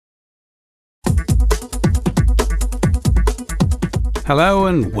Hello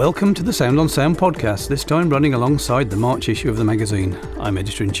and welcome to the Sound on Sound podcast, this time running alongside the March issue of the magazine. I'm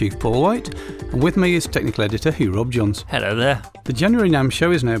Editor-in-Chief Paul White, and with me is Technical Editor Hugh Rob Johns. Hello there. The January NAMM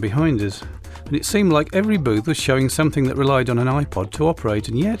show is now behind us, and it seemed like every booth was showing something that relied on an iPod to operate,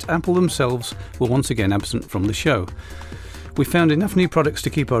 and yet Apple themselves were once again absent from the show. We found enough new products to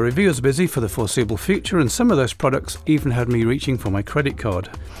keep our reviewers busy for the foreseeable future, and some of those products even had me reaching for my credit card.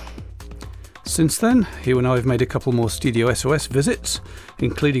 Since then, Hugh and I have made a couple more Studio SOS visits,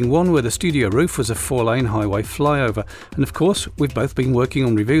 including one where the studio roof was a 4-lane highway flyover, and of course we've both been working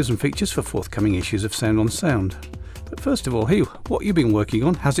on reviews and features for forthcoming issues of Sound on Sound. But first of all, Hugh, what have you been working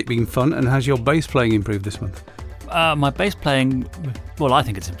on? Has it been fun, and has your bass playing improved this month? My bass playing, well, I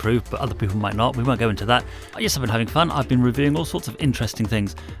think it's improved, but other people might not. We won't go into that. Yes, I've been having fun. I've been reviewing all sorts of interesting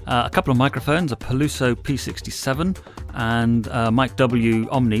things. A couple of microphones, a Peluso P67 and Mic W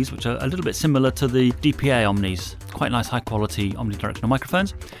Omnis, which are a little bit similar to the DPA Omnis. Quite nice, high-quality omnidirectional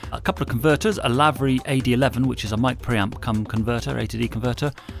microphones. A couple of converters, a Lavry AD11, which is a mic preamp cum converter, A to D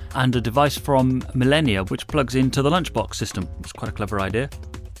converter, and a device from Millennia, which plugs into the Lunchbox system. It's quite a clever idea.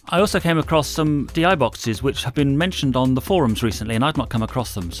 I also came across some DI boxes which have been mentioned on the forums recently, and I'd not come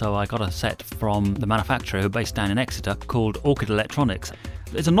across them, so I got a set from the manufacturer who are based down in Exeter called Orchid Electronics.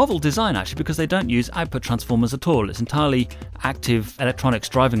 It's a novel design actually because they don't use output transformers at all. It's entirely active electronics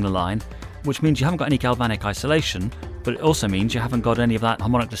driving the line, which means you haven't got any galvanic isolation, but it also means you haven't got any of that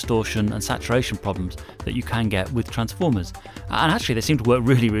harmonic distortion and saturation problems that you can get with transformers. And actually they seem to work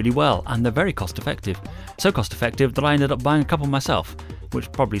really, really well, and they're very cost effective. So cost effective that I ended up buying a couple myself,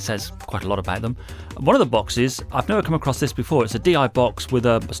 which probably says quite a lot about them. One of the boxes, I've never come across this before, it's a DI box with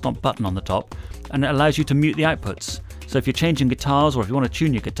a stomp button on the top, and it allows you to mute the outputs. So if you're changing guitars or if you want to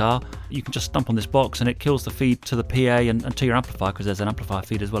tune your guitar, you can just stomp on this box and it kills the feed to the PA and to your amplifier, because there's an amplifier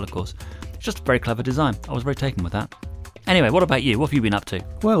feed as well, of course. It's just a very clever design. I was very taken with that. Anyway, what about you? What have you been up to?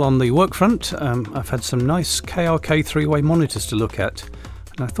 Well, on the work front, I've had some nice KRK 3-way monitors to look at.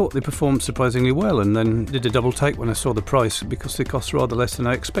 And I thought they performed surprisingly well, and then did a double take when I saw the price because they cost rather less than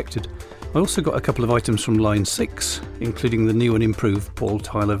I expected. I also got a couple of items from line 6, including the new and improved Paul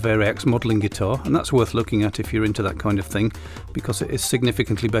Tyler Variax modelling guitar, and that's worth looking at if you're into that kind of thing because it is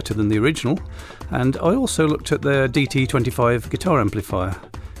significantly better than the original. And I also looked at their DT25 guitar amplifier.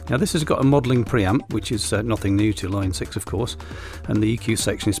 Now this has got a modelling preamp, which is nothing new to line 6 of course, and the EQ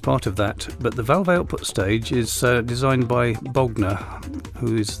section is part of that, but the valve output stage is designed by Bogner,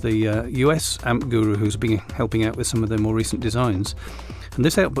 who is the US amp guru who's been helping out with some of their more recent designs. And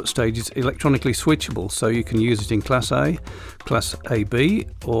this output stage is electronically switchable, so you can use it in Class A, Class AB,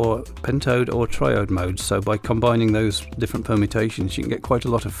 or pentode or triode mode. So by combining those different permutations, you can get quite a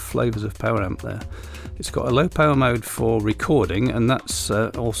lot of flavours of power amp there. It's got a low power mode for recording, and that's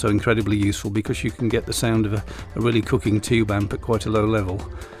also incredibly useful because you can get the sound of a really cooking tube amp at quite a low level.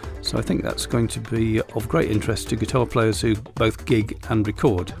 So I think that's going to be of great interest to guitar players who both gig and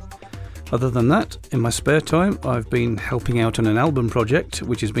record. Other than that, in my spare time, I've been helping out on an album project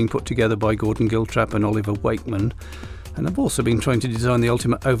which is being put together by Gordon Giltrap and Oliver Wakeman, and I've also been trying to design the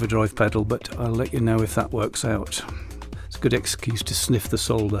ultimate overdrive pedal, but I'll let you know if that works out. It's a good excuse to sniff the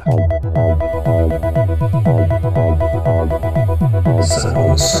solder.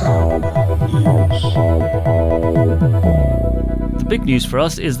 The big news for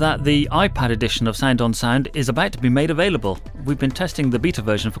us is that the iPad edition of Sound on Sound is about to be made available. We've been testing the beta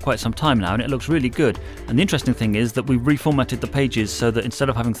version for quite some time now, and it looks really good. And the interesting thing is that we've reformatted the pages so that instead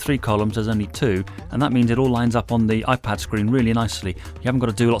of having 3 columns, there's only 2, and that means it all lines up on the iPad screen really nicely. You haven't got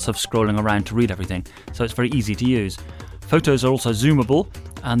to do lots of scrolling around to read everything, so it's very easy to use. Photos are also zoomable,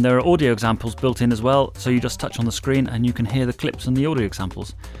 and there are audio examples built in as well, so you just touch on the screen and you can hear the clips and the audio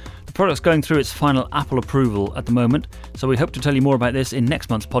examples. The product's going through its final Apple approval at the moment, so we hope to tell you more about this in next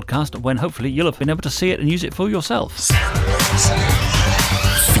month's podcast, when hopefully you'll have been able to see it and use it for yourself.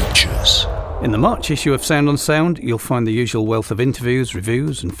 Features. In the March issue of Sound on Sound, you'll find the usual wealth of interviews,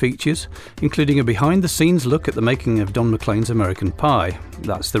 reviews and features, including a behind-the-scenes look at the making of Don McLean's American Pie.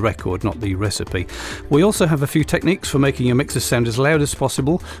 That's the record, not the recipe. We also have a few techniques for making your mixer sound as loud as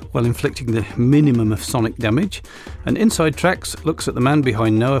possible while inflicting the minimum of sonic damage, and Inside Tracks looks at the man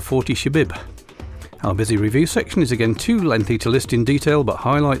behind Noah 40 Shabib. Our busy review section is again too lengthy to list in detail, but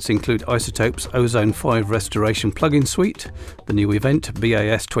highlights include Isotope's Ozone 5 Restoration plugin suite, the new event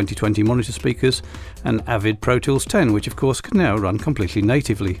BAS 2020 monitor speakers, and Avid Pro Tools 10, which of course can now run completely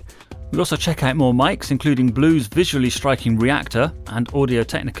natively. We also check out more mics, including Blue's visually striking Reactor and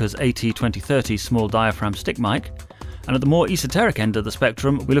Audio-Technica's AT2030 small diaphragm stick mic. And at the more esoteric end of the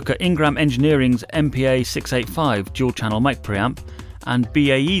spectrum, we look at Ingram Engineering's MPA 685 dual-channel mic preamp, and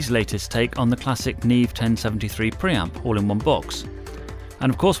BAE's latest take on the classic Neve 1073 preamp, all in one box.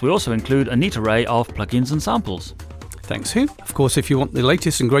 And of course, we also include a neat array of plugins and samples. Thanks, Hugh. Of course, if you want the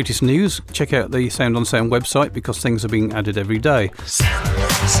latest and greatest news, check out the Sound on Sound website because things are being added every day. Sound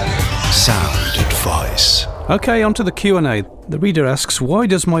advice. Okay, on to the Q&A. The reader asks, why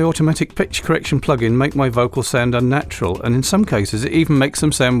does my automatic pitch correction plugin make my vocals sound unnatural? And in some cases, it even makes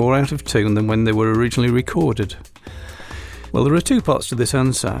them sound more out of tune than when they were originally recorded. Well, there are two parts to this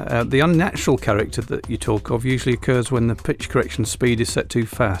answer. The unnatural character that you talk of usually occurs when the pitch correction speed is set too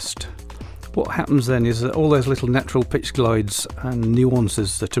fast. What happens then is that all those little natural pitch glides and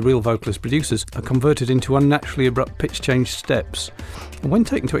nuances that a real vocalist produces are converted into unnaturally abrupt pitch change steps. And when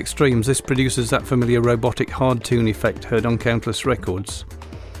taken to extremes, this produces that familiar robotic hard tune effect heard on countless records.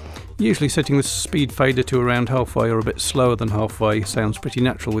 Usually setting the speed fader to around halfway or a bit slower than halfway sounds pretty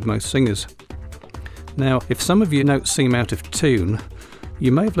natural with most singers. Now, if some of your notes seem out of tune,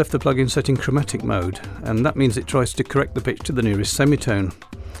 you may have left the plugin set in chromatic mode, and that means it tries to correct the pitch to the nearest semitone.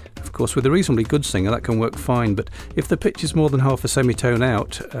 Of course, with a reasonably good singer that can work fine, but if the pitch is more than half a semitone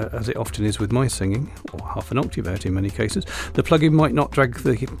out, as it often is with my singing, or half an octave out in many cases, the plugin might not drag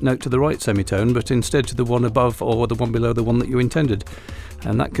the note to the right semitone, but instead to the one above or the one below the one that you intended,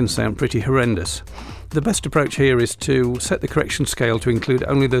 and that can sound pretty horrendous. The best approach here is to set the correction scale to include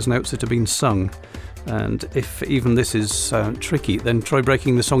only those notes that have been sung. And if even this is tricky, then try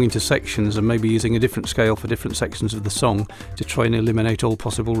breaking the song into sections and maybe using a different scale for different sections of the song to try and eliminate all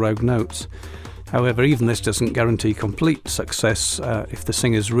possible rogue notes. However, even this doesn't guarantee complete success if the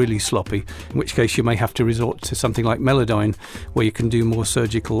singer's really sloppy, in which case you may have to resort to something like Melodyne, where you can do more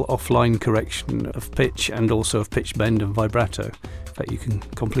surgical offline correction of pitch and also of pitch bend and vibrato. In fact, you can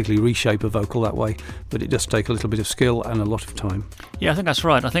completely reshape a vocal that way, but it does take a little bit of skill and a lot of time. Yeah, I think that's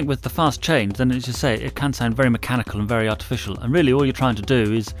right. I think with the fast change, then as you say, it can sound very mechanical and very artificial. And really all you're trying to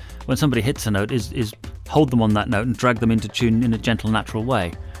do is, when somebody hits a note, is hold them on that note and drag them into tune in a gentle, natural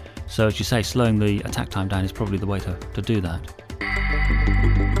way. So as you say, slowing the attack time down is probably the way to do that.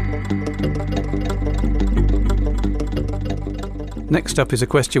 Next up is a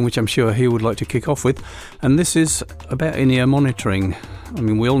question which I'm sure Hugh would like to kick off with, and this is about in-ear monitoring. I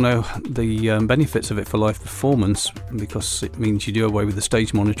mean, we all know the benefits of it for live performance because it means you do away with the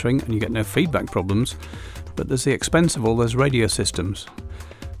stage monitoring and you get no feedback problems, but there's the expense of all those radio systems.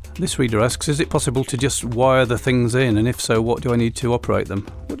 This reader asks, is it possible to just wire the things in, and if so, what do I need to operate them?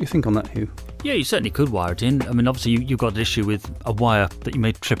 What do you think on that, Hugh? Yeah, you certainly could wire it in. I mean, obviously you've got an issue with a wire that you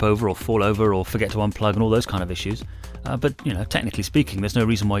may trip over or fall over or forget to unplug and all those kind of issues. But, technically speaking, there's no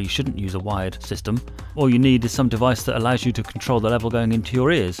reason why you shouldn't use a wired system. All you need is some device that allows you to control the level going into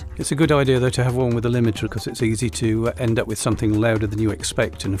your ears. It's a good idea, though, to have one with a limiter because it's easy to end up with something louder than you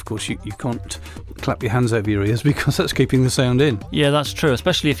expect. And, of course, you can't clap your hands over your ears because that's keeping the sound in. Yeah, that's true,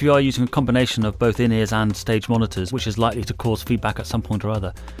 especially if you are using a combination of both in-ears and stage monitors, which is likely to cause feedback at some point or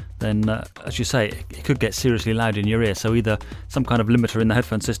other. Then, as you say, it could get seriously loud in your ear. So either some kind of limiter in the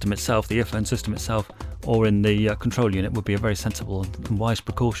headphone system itself, the earphone system itself, or in the control unit would be a very sensible and wise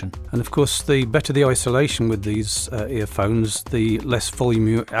precaution. And of course, the better the isolation with these earphones, the less volume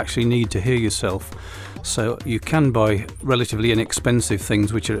you actually need to hear yourself. So you can buy relatively inexpensive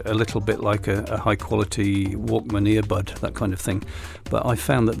things which are a little bit like a high quality Walkman earbud, that kind of thing. But I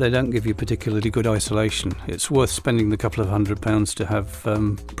found that they don't give you particularly good isolation. It's worth spending the couple of £100 to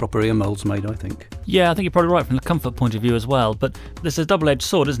have proper ear molds made, I think. Yeah, I think you're probably right from the comfort point of view as well. But there's a double-edged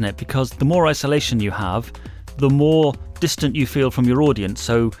sword, isn't it? Because the more isolation you have, the more distant you feel from your audience.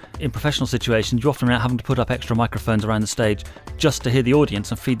 So in professional situations, you're often having to put up extra microphones around the stage just to hear the audience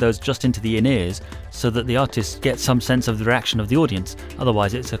and feed those just into the in-ears so that the artist gets some sense of the reaction of the audience.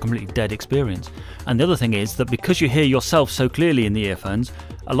 Otherwise, it's a completely dead experience. And the other thing is that because you hear yourself so clearly in the earphones,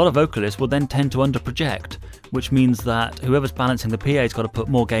 a lot of vocalists will then tend to underproject, which means that whoever's balancing the PA's got to put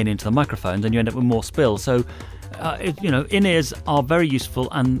more gain into the microphones and you end up with more spill. So in-ears are very useful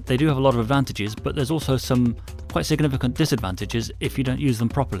and they do have a lot of advantages, but there's also some quite significant disadvantages if you don't use them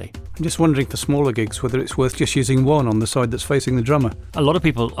properly. I'm just wondering for smaller gigs whether it's worth just using one on the side that's facing the drummer. A lot of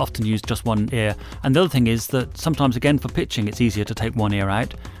people often use just one ear, and the other thing is that sometimes again for pitching it's easier to take one ear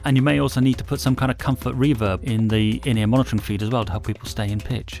out, and you may also need to put some kind of comfort reverb in the in-ear monitoring feed as well to help people stay in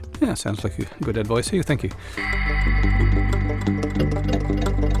pitch. Yeah, sounds like good advice here, thank you.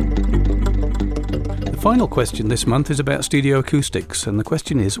 The final question this month is about studio acoustics, and the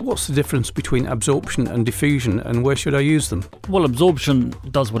question is, what's the difference between absorption and diffusion, and where should I use them? Well, absorption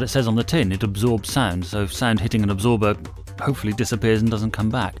does what it says on the tin. It absorbs sound, so sound hitting an absorber hopefully disappears and doesn't come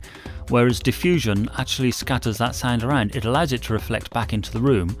back. Whereas diffusion actually scatters that sound around. It allows it to reflect back into the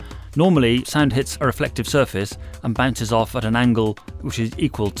room, Normally, sound hits a reflective surface and bounces off at an angle which is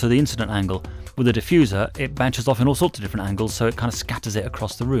equal to the incident angle. With a diffuser, it bounces off in all sorts of different angles, so it kind of scatters it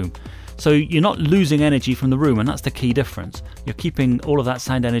across the room. So you're not losing energy from the room, and that's the key difference. You're keeping all of that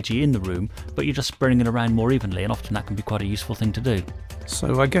sound energy in the room, but you're just spreading it around more evenly, and often that can be quite a useful thing to do.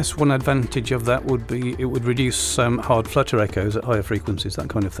 So I guess one advantage of that would be it would reduce hard flutter echoes at higher frequencies, that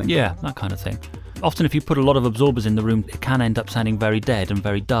kind of thing. Yeah, that kind of thing. Often if you put a lot of absorbers in the room, it can end up sounding very dead and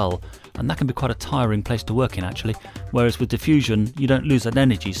very dull, and that can be quite a tiring place to work in, actually. Whereas with diffusion, you don't lose that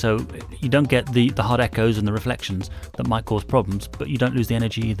energy, so you don't get the hard echoes and the reflections that might cause problems, but you don't lose the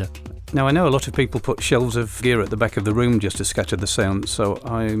energy either. Now, I know a lot of people put shelves of gear at the back of the room just to scatter the sound, so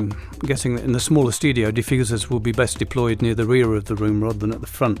I'm guessing that in the smaller studio, diffusers will be best deployed near the rear of the room rather than at the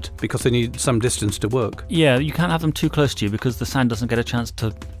front, because they need some distance to work. Yeah, you can't have them too close to you because the sound doesn't get a chance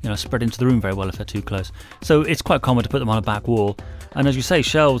to spread into the room very well if they're too close. So it's quite common to put them on a back wall. And as you say,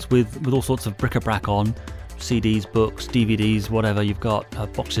 shelves with all sorts of bric-a-brac on, CDs, books, DVDs, whatever you've got,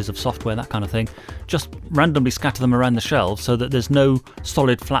 boxes of software, that kind of thing. Just randomly scatter them around the shelves so that there's no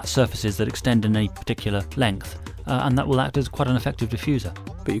solid flat surfaces that extend in any particular length. And that will act as quite an effective diffuser.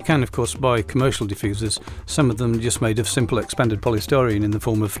 But you can, of course, buy commercial diffusers. Some of them just made of simple expanded polystyrene in the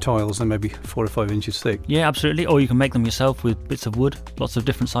form of tiles. They're maybe 4 or 5 inches thick. Yeah, absolutely. Or you can make them yourself with bits of wood, lots of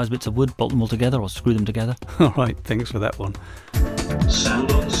different sized bits of wood, bolt them all together or screw them together. All right, thanks for that one.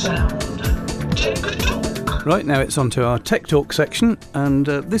 Sound on Sound. Tech Talk. Right, now it's on to our Tech Talk section, and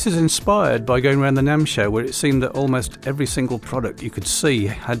this is inspired by going around the NAMM show, where it seemed that almost every single product you could see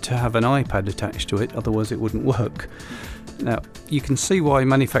had to have an iPad attached to it, otherwise it wouldn't work. Now, you can see why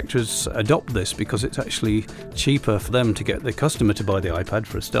manufacturers adopt this, because it's actually cheaper for them to get the customer to buy the iPad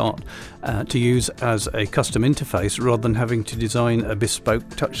for a start, to use as a custom interface rather than having to design a bespoke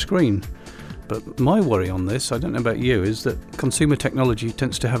touchscreen. But my worry on this, I don't know about you, is that consumer technology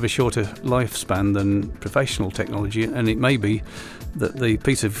tends to have a shorter lifespan than professional technology, and it may be that the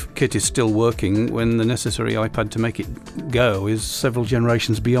piece of kit is still working when the necessary iPad to make it go is several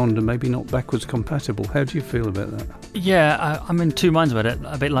generations beyond and maybe not backwards compatible. How do you feel about that? Yeah, I'm in two minds about it,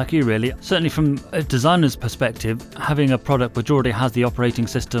 a bit like you really. Certainly from a designer's perspective, having a product which already has the operating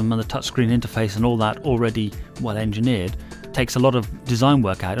system and the touchscreen interface and all that already well engineered takes a lot of design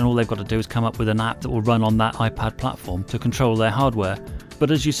work out, and all they've got to do is come up with an app that will run on that iPad platform to control their hardware.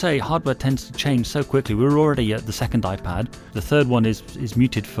 But as you say, hardware tends to change so quickly. We're already at the second iPad. The third one is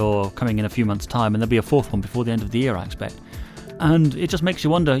muted for coming in a few months' time, and there'll be a fourth one before the end of the year, I expect. And it just makes you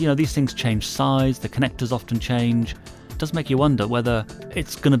wonder, these things change size, the connectors often change. It does make you wonder whether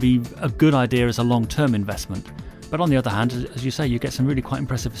it's going to be a good idea as a long-term investment. But on the other hand, as you say, you get some really quite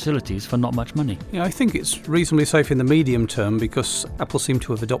impressive facilities for not much money. Yeah, I think it's reasonably safe in the medium term because Apple seem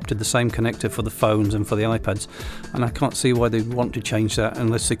to have adopted the same connector for the phones and for the iPads, and I can't see why they'd want to change that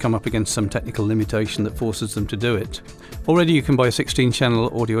unless they come up against some technical limitation that forces them to do it. Already you can buy a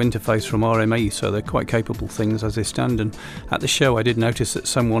 16-channel audio interface from RME, so they're quite capable things as they stand, and at the show I did notice that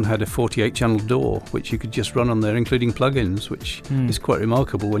someone had a 48-channel DAW which you could just run on there, including plugins, which is quite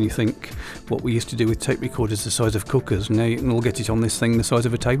remarkable when you think what we used to do with tape recorders the size of cookers. Now you can all get it on this thing the size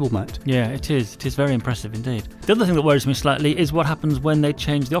of a table mat. Yeah, it is very impressive indeed. The other thing that worries me slightly is what happens when they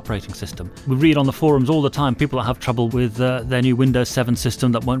change the operating system. We read on the forums all the time people that have trouble with their new Windows 7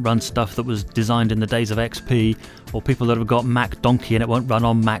 system that won't run stuff that was designed in the days of XP, or people that have got Mac Donkey and it won't run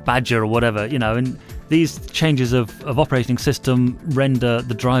on Mac Badger or whatever, and these changes of operating system render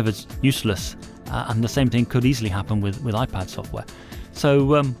the drivers useless, and the same thing could easily happen with iPad software.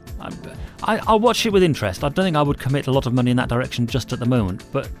 So I'll watch it with interest. I don't think I would commit a lot of money in that direction just at the moment,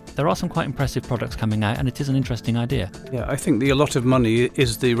 but there are some quite impressive products coming out, and it is an interesting idea. Yeah, I think a lot of money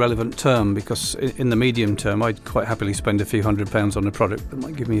is the relevant term, because in the medium term I'd quite happily spend a few £100s on a product that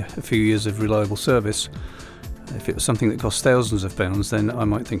might give me a few years of reliable service. If it was something that cost thousands of pounds, then I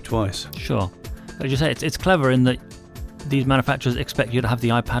might think twice. Sure. As you say, it's clever in that these manufacturers expect you to have the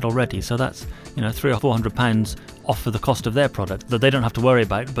iPad already, so that's £300 or £400 off for the cost of their product that they don't have to worry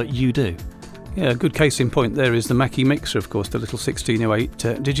about, but you do. Yeah, a good case in point there is the Mackie mixer, of course, the little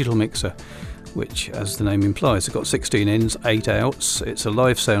 1608 digital mixer, which, as the name implies, has got 16 ins, 8 outs. It's a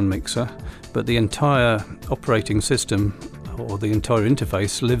live sound mixer, but the entire operating system or the entire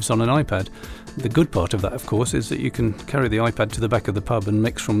interface lives on an iPad. The good part of that, of course, is that you can carry the iPad to the back of the pub and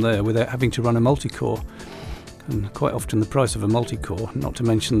mix from there without having to run a multi-core. And quite often the price of a multi-core, not to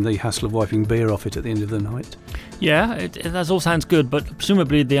mention the hassle of wiping beer off it at the end of the night. Yeah, that all sounds good, but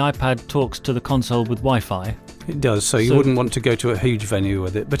presumably the iPad talks to the console with Wi-Fi. It does, so you wouldn't want to go to a huge venue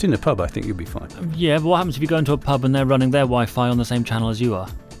with it, but in a pub I think you'd be fine. Yeah, but what happens if you go into a pub and they're running their Wi-Fi on the same channel as you are?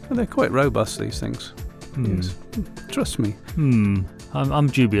 Well, they're quite robust, these things. Yes. Trust me. I'm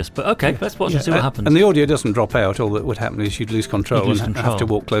dubious, but okay, let's watch and see what happens. And the audio doesn't drop out. All that would happen is you'd lose control and have to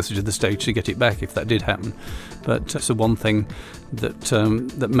control. walk closer to the stage to get it back if that did happen. But it's the one thing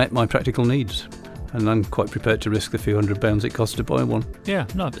that met my practical needs. And I'm quite prepared to risk the few £100 it costs to buy one. Yeah,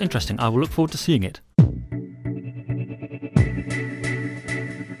 no, interesting. I will look forward to seeing it.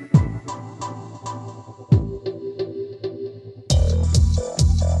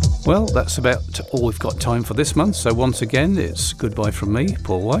 Well, that's about all we've got time for this month. So once again, it's goodbye from me,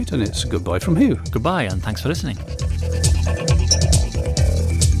 Paul White, and it's goodbye from Hugh. Goodbye, and thanks for listening.